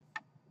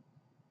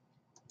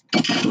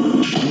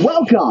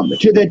Welcome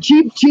to the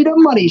Cheap Cheetah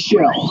Money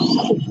Show,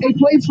 a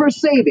place for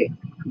saving,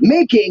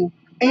 making,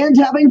 and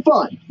having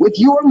fun with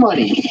your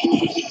money.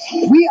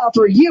 We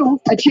offer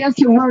you a chance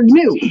to learn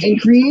new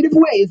and creative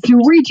ways to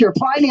reach your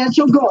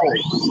financial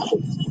goals.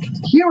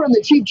 Here on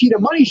the Cheap Cheetah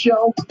Money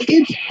Show,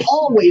 it's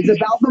always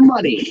about the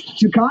money.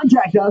 To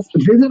contact us,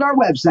 visit our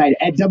website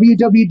at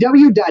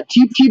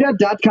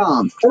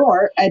www.cheapcheetah.com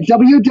or at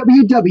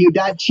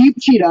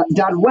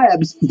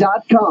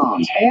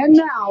www.cheapcheetah.webs.com. And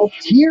now,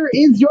 here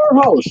is your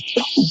host,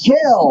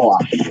 Jill.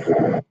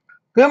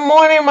 Good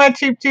morning, my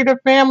Cheap Cheetah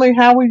family.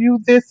 How are you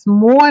this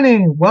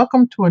morning?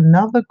 Welcome to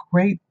another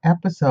great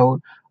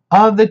episode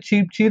of the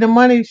Cheap Cheetah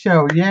Money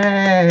Show.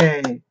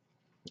 Yay!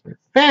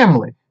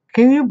 Family,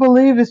 can you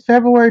believe it's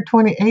February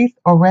 28th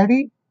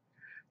already?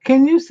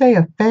 Can you say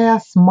a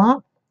fast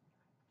month?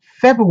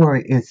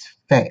 February is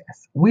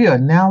fast. We are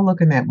now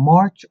looking at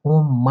March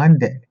on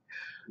Monday.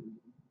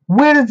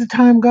 Where does the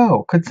time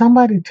go? Could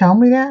somebody tell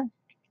me that?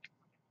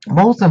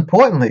 Most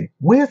importantly,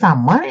 where's our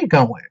money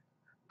going?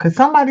 Could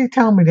somebody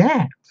tell me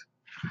that?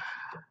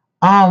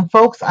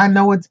 Folks, I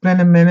know it's been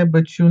a minute,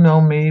 but you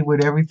know me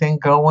with everything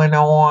going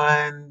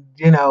on,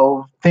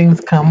 things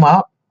come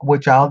up,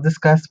 which I'll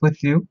discuss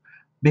with you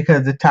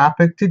because the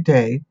topic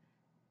today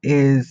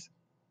is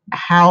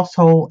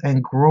household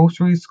and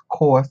groceries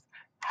cost,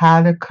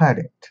 how to cut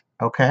it,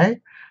 okay?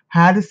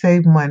 How to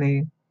save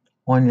money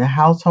on your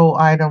household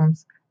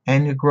items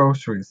and your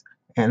groceries.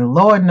 And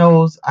Lord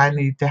knows I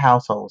need the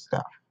household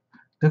stuff.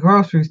 The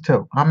groceries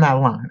too. I'm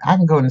not lying. I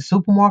can go in the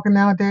supermarket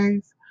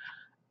nowadays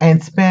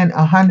and spend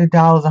 $100,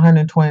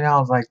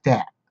 $120 like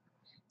that.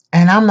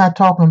 And I'm not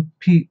talking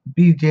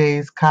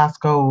BJ's,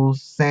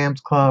 Costco's, Sam's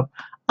Club.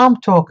 I'm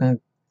talking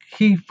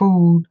Key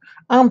Food.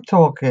 I'm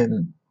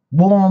talking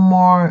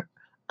Walmart.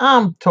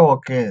 I'm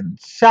talking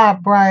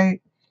ShopRite.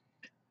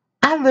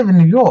 I live in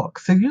New York,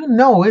 so you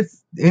know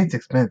it's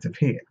expensive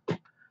here.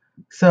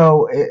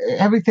 So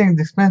everything's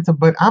expensive,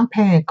 but I'm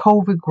paying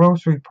COVID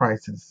grocery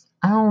prices.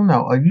 I don't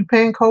know. Are you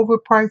paying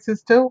COVID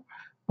prices too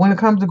when it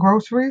comes to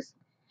groceries?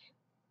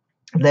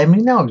 Let me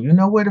know. You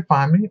know where to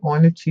find me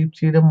on the Cheap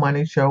Cheetah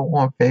Money Show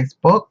on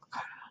Facebook,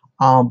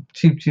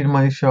 Cheap Cheetah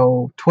Money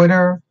Show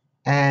Twitter,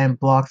 and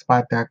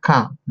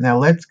blogspot.com. Now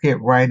let's get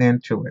right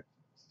into it.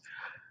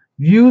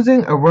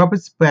 Using a rubber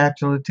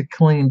spatula to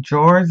clean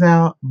jars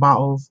out,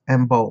 bottles,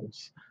 and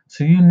bowls.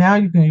 So you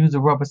can use a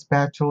rubber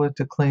spatula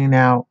to clean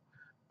out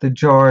the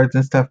jars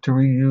and stuff to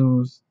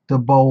reuse the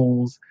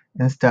bowls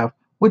and stuff,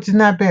 which is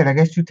not bad. I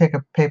guess you take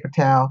a paper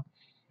towel,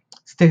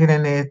 stick it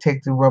in there,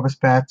 take the rubber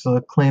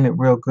spatula, clean it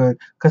real good.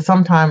 Because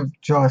sometimes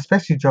jars,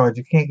 especially jars,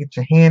 you can't get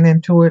your hand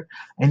into it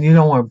and you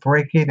don't want to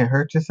break it and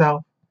hurt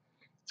yourself.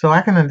 So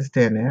I can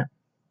understand that.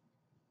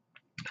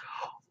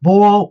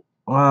 Boil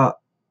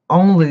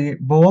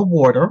boil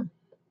water,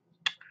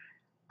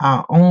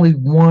 only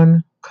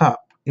 1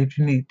 cup if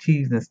you need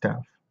teas and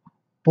stuff.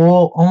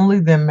 Boil only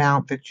the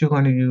amount that you're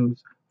going to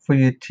use for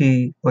your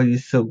tea or your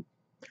soup,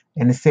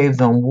 and it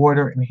saves on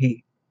water and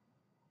heat.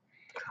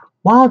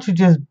 Why don't you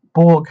just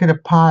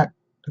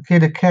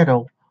get a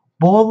kettle,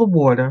 boil the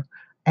water,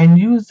 and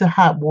use the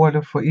hot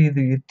water for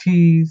either your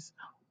teas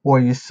or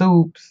your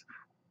soups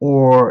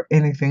or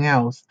anything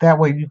else. That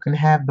way you can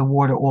have the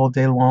water all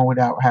day long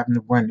without having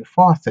to run the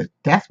faucet.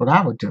 That's what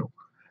I would do.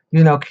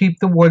 Keep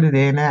the water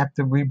there and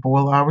after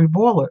reboil, I'll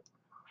reboil it.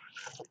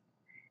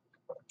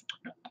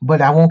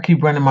 But I won't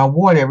keep running my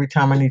water every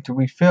time I need to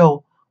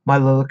refill my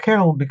little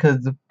kettle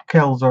because the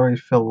kettle's already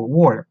filled with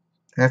water.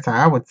 That's how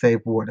I would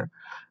save water.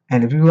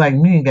 And if you like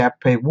me and got to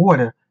pay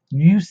water,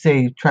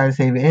 try to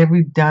save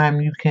every dime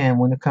you can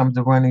when it comes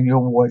to running your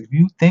water.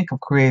 You think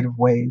of creative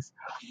ways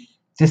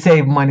to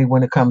save money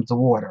when it comes to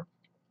water.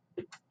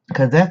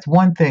 Because that's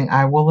one thing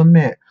I will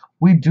admit,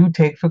 we do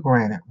take for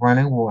granted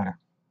running water.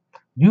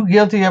 You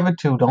guilty of it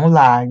too, don't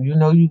lie. You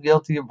know you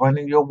guilty of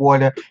running your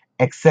water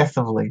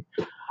excessively.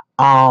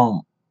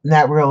 Um,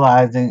 Not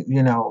realizing,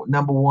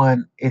 number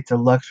one, it's a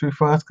luxury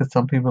for us because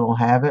some people don't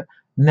have it.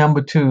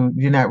 Number two,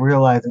 you're not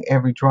realizing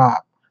every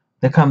drop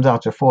that comes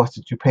out your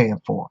faucet you're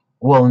paying for.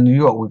 Well, in New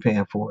York, we're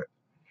paying for it.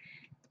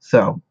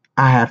 So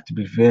I have to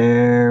be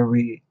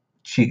very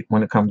cheap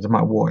when it comes to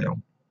my water.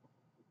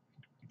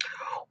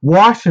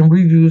 Wash and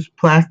reuse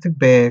plastic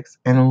bags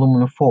and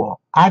aluminum foil.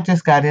 I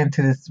just got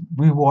into this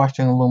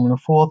rewashing aluminum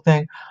foil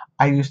thing.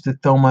 I used to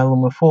throw my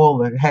aluminum foil,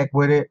 the heck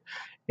with it.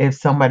 If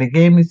somebody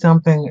gave me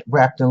something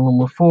wrapped in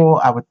aluminum foil,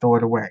 I would throw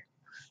it away.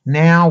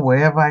 Now,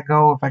 wherever I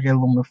go, if I get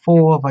aluminum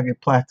foil, if I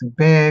get plastic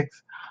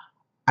bags,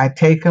 I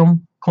take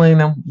them, clean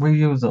them,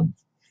 reuse them.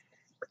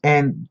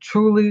 And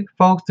truly,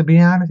 folks, to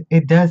be honest,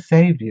 it does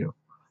save you.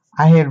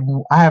 I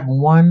have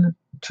 1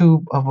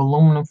 tube of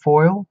aluminum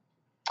foil,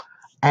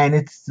 and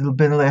it's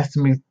been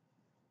lasting me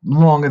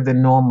longer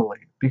than normally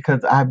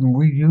because I'm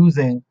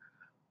reusing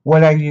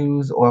what I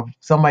use, or if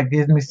somebody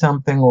gives me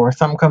something or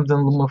something comes in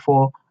aluminum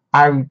foil,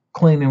 I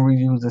clean and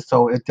reuse it,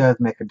 so it does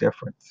make a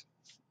difference.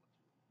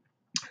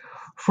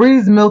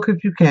 Freeze milk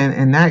if you can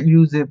and not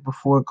use it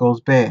before it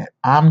goes bad.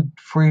 I'm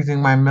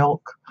freezing my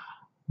milk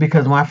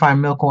because when I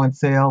find milk on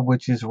sale,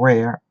 which is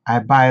rare, I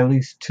buy at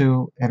least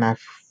two and I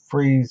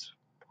freeze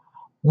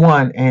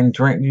one and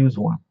use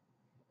one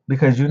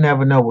because you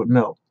never know with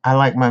milk. I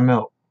like my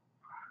milk,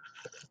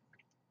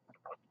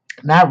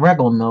 not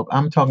regular milk.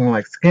 I'm talking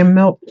like skim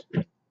milk,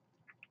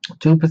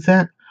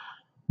 2%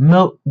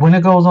 milk. When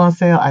it goes on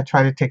sale, I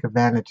try to take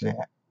advantage of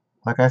that.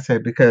 Like I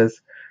said,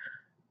 because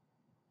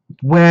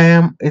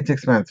wham, it's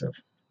expensive.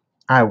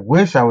 I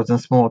wish I was in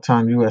small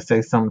town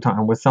USA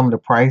sometime with some of the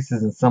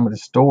prices in some of the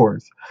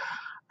stores.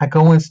 I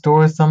go in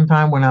stores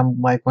sometime when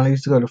when I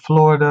used to go to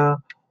Florida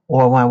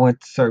or when I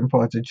went to certain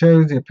parts of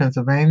Jersey or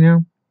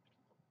Pennsylvania.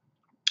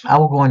 I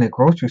would go in the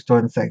grocery store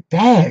and say,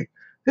 Dad,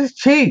 this is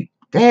cheap.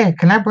 Dad,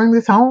 can I bring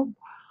this home?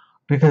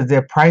 Because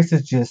their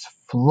prices just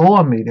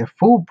floor me. Their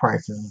food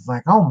prices is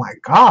like, oh my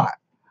God,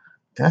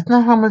 that's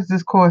not how much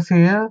this costs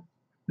here.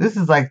 This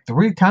is like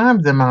 3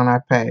 times the amount I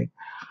pay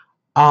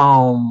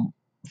um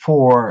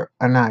for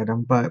an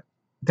item, but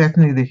that's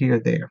neither here nor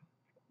there.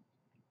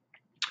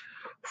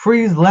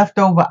 Freeze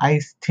leftover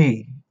iced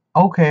tea.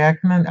 Okay, I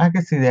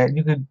can see that.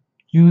 You could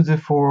use it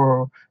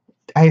for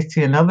iced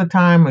tea another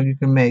time, or you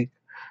can make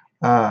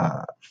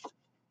uh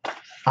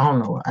I don't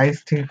know,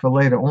 iced tea for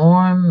later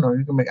on, or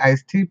you can make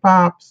iced tea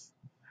pops.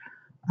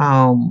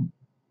 Um,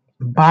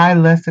 buy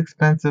less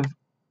expensive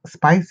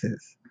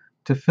spices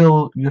to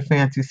fill your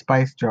fancy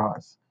spice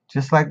jars,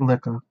 just like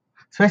liquor,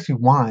 especially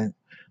wine.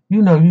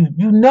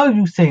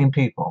 You've seen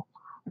people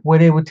where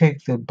they would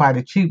buy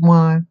the cheap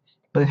wine,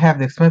 but have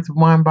the expensive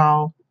wine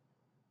bottle,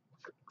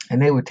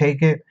 and they would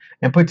take it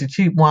and put the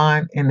cheap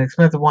wine in the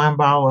expensive wine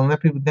bottle and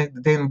let people think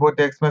that they didn't bought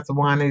the expensive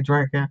wine they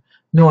drinking,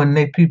 knowing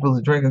they people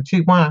are drinking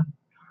cheap wine.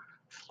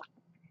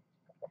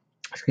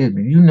 Excuse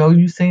me.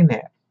 You've seen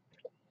that.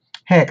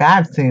 Heck,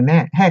 I've seen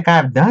that. Heck,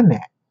 I've done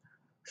that.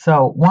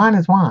 So wine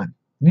is wine.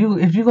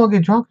 If you're gonna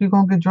get drunk, you're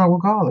gonna get drunk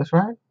regardless,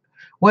 right?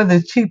 Whether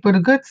it's cheap or the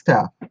good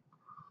stuff.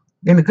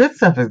 And the good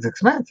stuff is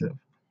expensive.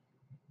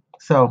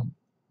 So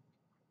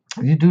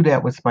you do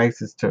that with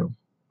spices too.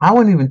 I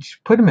wouldn't even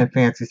put them in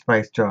fancy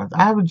spice jars.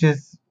 I would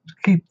just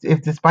keep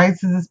if the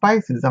spices are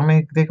spices. I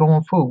mean, they go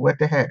on food. What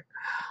the heck?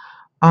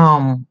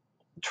 Um,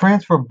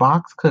 transfer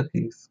box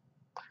cookies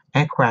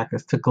and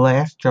crackers to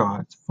glass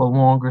jars for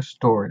longer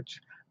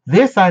storage.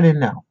 This I didn't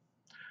know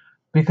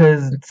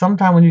because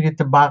sometimes when you get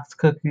the box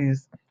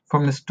cookies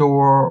from the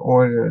store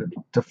or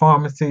the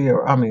pharmacy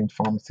or I mean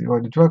pharmacy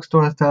or the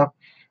drugstore and stuff,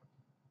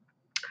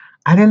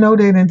 I didn't know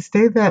they didn't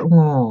stay that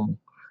long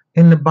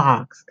in the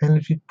box. And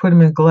if you put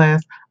them in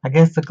glass, I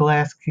guess the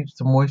glass keeps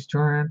the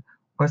moisture in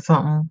or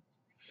something.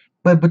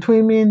 But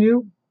between me and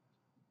you,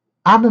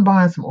 I've been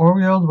buying some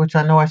Oreos, which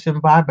I know I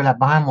shouldn't buy, but I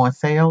buy them on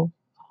sale.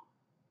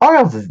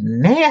 Oreos is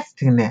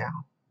nasty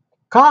now.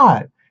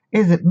 God,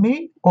 is it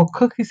me or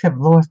cookies have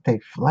lost their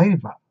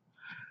flavor?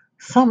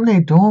 Something they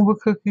doing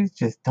with cookies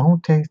just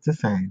don't taste the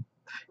same.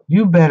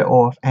 You better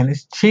off, and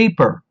it's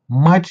cheaper,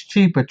 much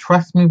cheaper.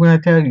 Trust me when I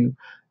tell you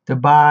to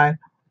buy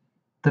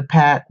the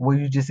pack where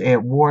you just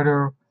add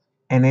water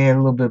and add a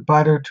little bit of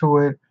butter to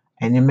it,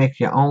 and you make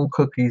your own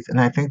cookies.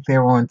 And I think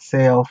they're on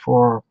sale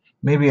for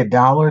maybe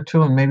 $1 or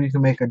two, and maybe you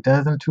can make a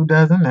dozen, 2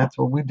 dozen. That's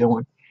what we're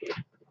doing,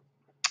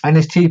 and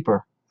it's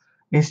cheaper.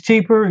 It's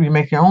cheaper. You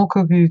make your own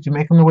cookies. You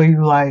make them the way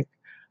you like,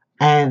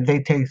 and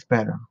they taste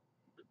better.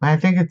 I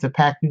think it's a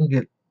pack. You can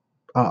get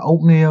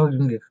oatmeal. You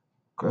can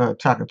get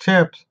chocolate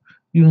chips.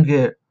 You can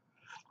get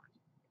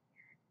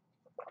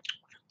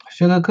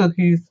sugar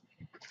cookies.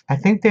 I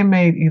think they're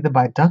made either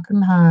by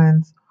Duncan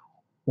Hines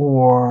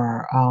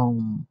or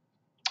I'm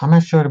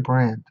not sure the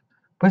brand,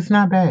 but it's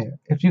not bad.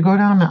 If you go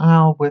down the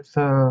aisle with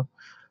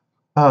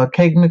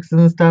cake mixes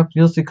and stuff,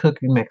 you'll see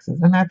cookie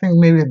mixes, and I think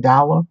maybe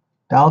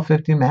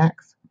 $1.50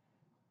 max.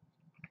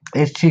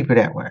 It's cheaper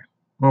that way.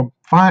 Well,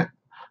 fine.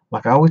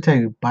 Like I always tell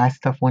you, buy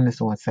stuff when it's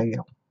on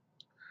sale.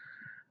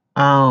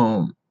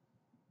 Um,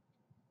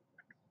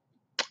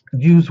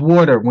 use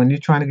water when you're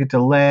trying to get the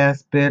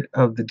last bit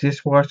of the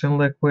dishwashing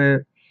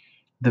liquid,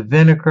 the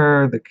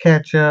vinegar, the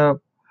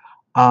ketchup,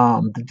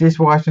 the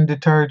dishwashing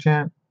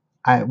detergent.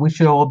 We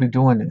should all be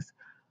doing this.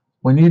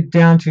 When you're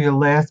down to your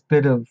last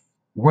bit of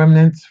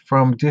remnants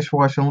from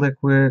dishwashing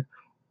liquid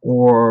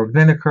or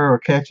vinegar or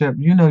ketchup,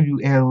 you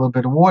add a little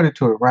bit of water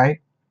to it,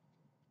 right?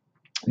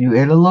 You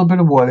add a little bit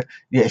of water,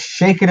 you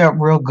shake it up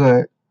real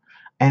good,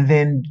 and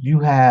then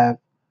you have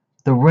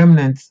the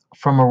remnants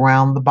from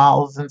around the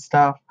bottles and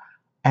stuff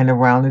and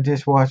around the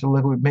dishwasher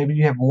liquid. Maybe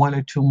you have one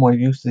or two more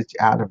usage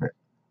out of it.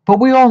 But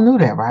we all knew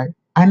that, right?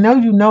 I know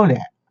you know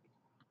that.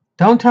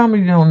 Don't tell me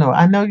you don't know.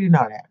 I know you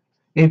know that.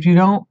 If you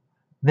don't,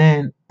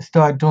 then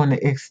start doing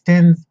it.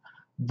 Extends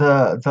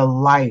the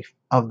life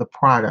of the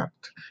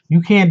product.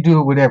 You can't do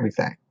it with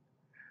everything.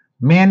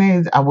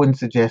 Mayonnaise, I wouldn't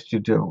suggest you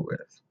do it with.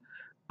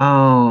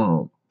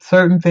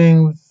 Certain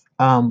things,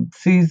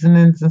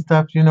 seasonings and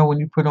stuff. When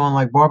you put on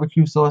like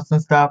barbecue sauce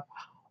and stuff,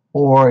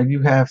 or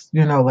you have,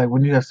 like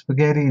when you have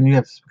spaghetti and you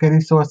have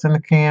spaghetti sauce in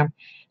the can,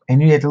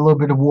 and you add a little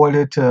bit of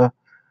water to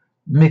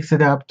mix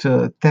it up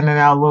to thin it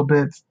out a little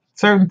bit.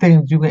 Certain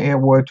things you can add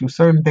water to,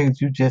 certain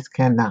things you just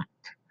cannot.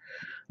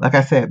 Like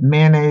I said,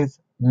 mayonnaise,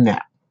 no.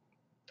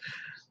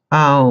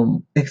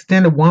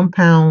 Extended 1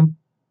 pound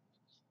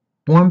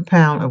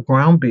of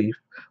ground beef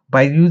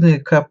by using a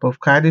cup of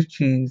cottage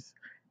cheese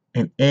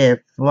and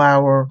add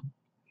flour,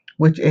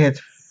 which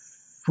adds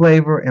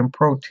flavor and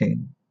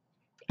protein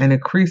and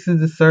increases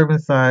the serving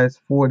size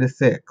 4 to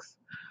 6.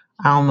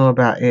 I don't know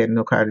about adding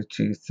no cottage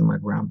cheese to my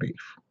ground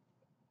beef.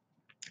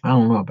 I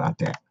don't know about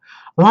that.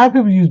 A lot of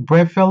people use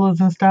bread fillers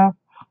and stuff.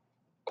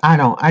 I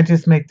don't. I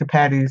just make the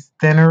patties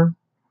thinner.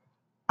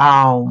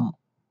 Um,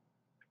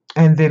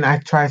 and then I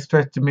try to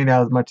stretch the meat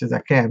out as much as I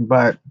can.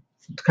 But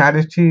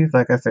cottage cheese,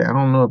 like I said, I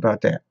don't know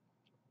about that.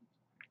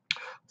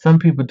 Some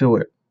people do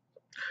it.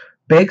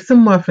 Bake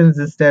some muffins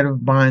instead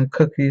of buying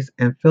cookies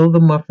and fill the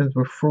muffins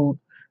with fruit,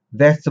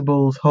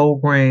 vegetables, whole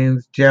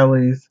grains,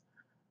 jellies.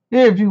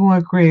 Yeah, if you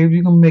want creative,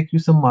 you can make you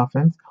some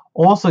muffins.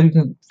 Also, you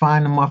can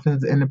find the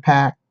muffins in the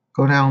pack.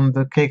 Go down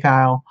the cake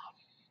aisle.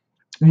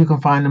 You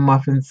can find the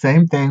muffins,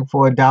 same thing,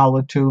 for $1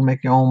 or $2.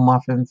 Make your own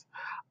muffins.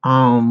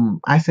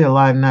 I see a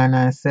lot of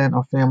 99-cent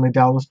or Family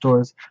Dollar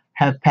stores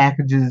have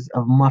packages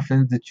of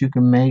muffins that you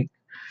can make,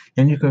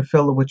 and you can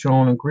fill it with your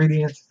own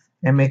ingredients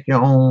and make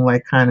your own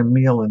like kind of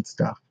meal and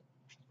stuff.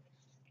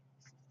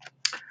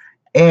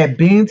 Add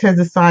beans as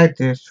a side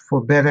dish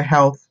for better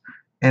health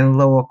and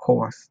lower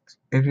cost.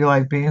 If you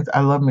like beans,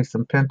 I love me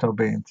some pinto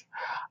beans.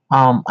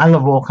 I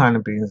love all kind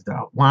of beans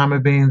though, lima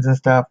beans and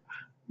stuff.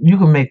 You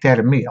can make that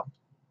a meal.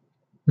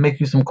 Make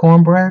you some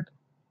cornbread,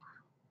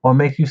 or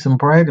make you some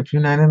bread. If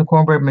you're not into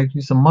cornbread, make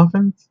you some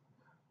muffins.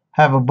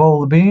 Have a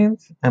bowl of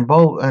beans and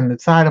the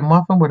side of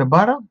muffin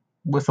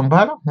with some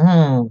butter.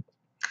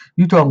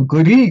 You talking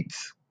good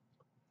eats,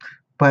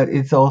 but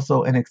it's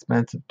also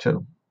inexpensive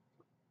too.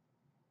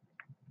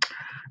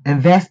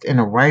 Invest in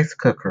a rice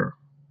cooker,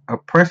 a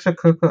pressure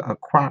cooker, a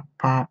crock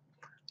pot,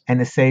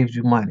 and it saves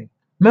you money.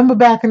 Remember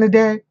back in the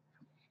day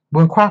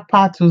when crock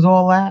pots was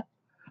all that,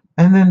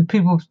 and then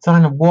people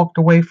kind of walked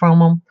away from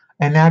them,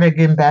 and now they're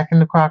getting back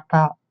into crock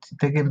pots.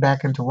 They're getting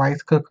back into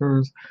rice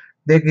cookers.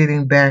 They're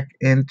getting back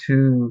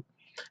into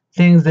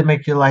things that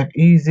make your life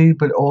easy,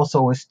 but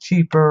also is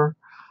cheaper.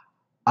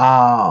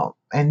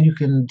 And you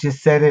can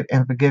just set it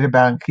and forget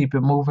about it and keep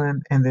it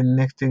moving. And then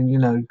next thing you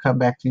know, you come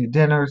back to your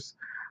dinners.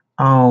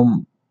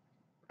 Um,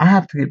 I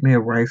have to get me a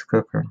rice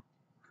cooker.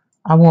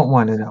 I want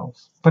one of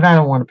those, but I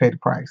don't want to pay the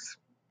price.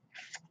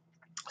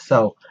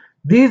 So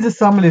these are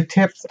some of the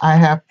tips I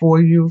have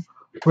for you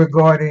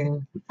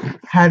regarding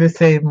how to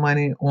save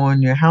money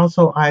on your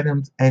household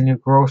items and your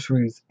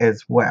groceries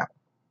as well.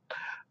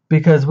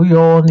 Because we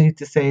all need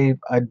to save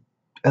at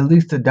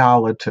least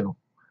 $1 or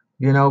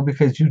 $2,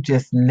 because you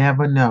just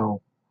never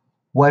know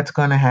what's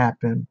going to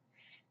happen.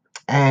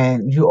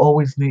 And you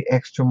always need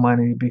extra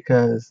money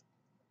because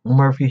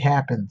Murphy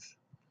happens.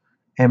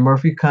 And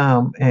Murphy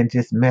come and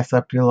just mess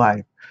up your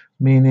life.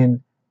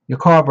 Meaning your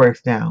car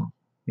breaks down,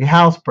 your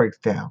house breaks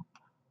down.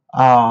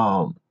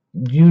 Um,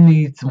 you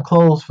need some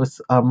clothes for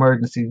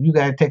emergency. You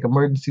got to take an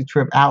emergency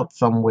trip out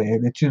somewhere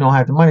that you don't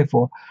have the money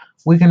for.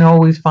 We can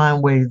always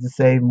find ways to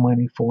save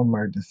money for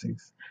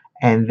emergencies.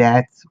 And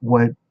that's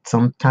what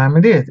sometime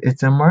it is.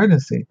 It's an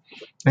emergency.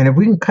 And if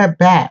we can cut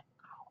back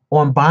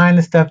on buying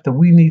the stuff that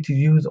we need to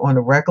use on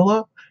the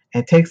regular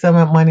and take some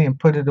of that money and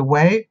put it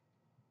away,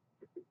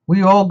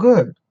 we all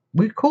good.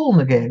 We cool in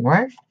the gang,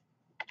 right?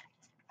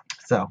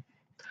 So,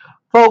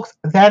 folks,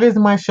 that is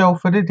my show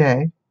for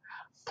today.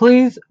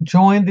 Please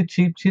join the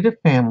Cheap Cheetah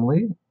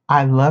family.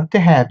 I love to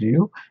have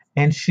you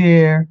and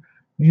share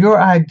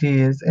your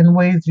ideas and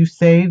ways you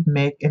save,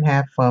 make, and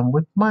have fun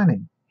with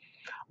money.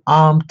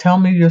 Tell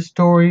me your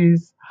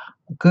stories,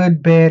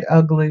 good, bad,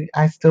 ugly.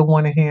 I still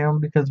want to hear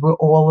them because we're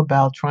all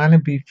about trying to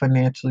be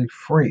financially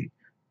free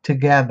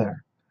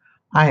together.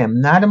 I am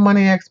not a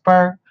money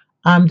expert.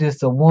 I'm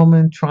just a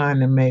woman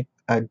trying to make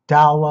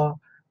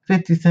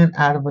 $1.50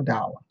 out of a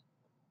dollar.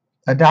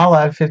 $1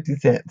 out of 50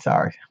 cents.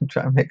 Sorry, I'm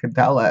trying to make $1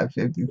 out of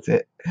 50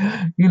 cents.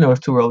 It's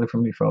too early for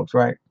me, folks,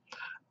 right?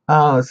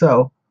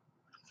 So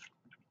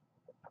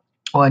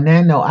on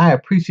that note, I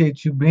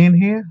appreciate you being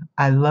here.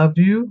 I love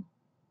you.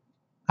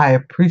 I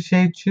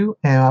appreciate you,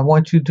 and I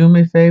want you to do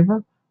me a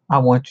favor. I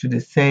want you to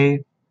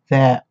save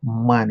that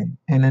money.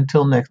 And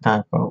until next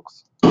time,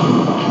 folks.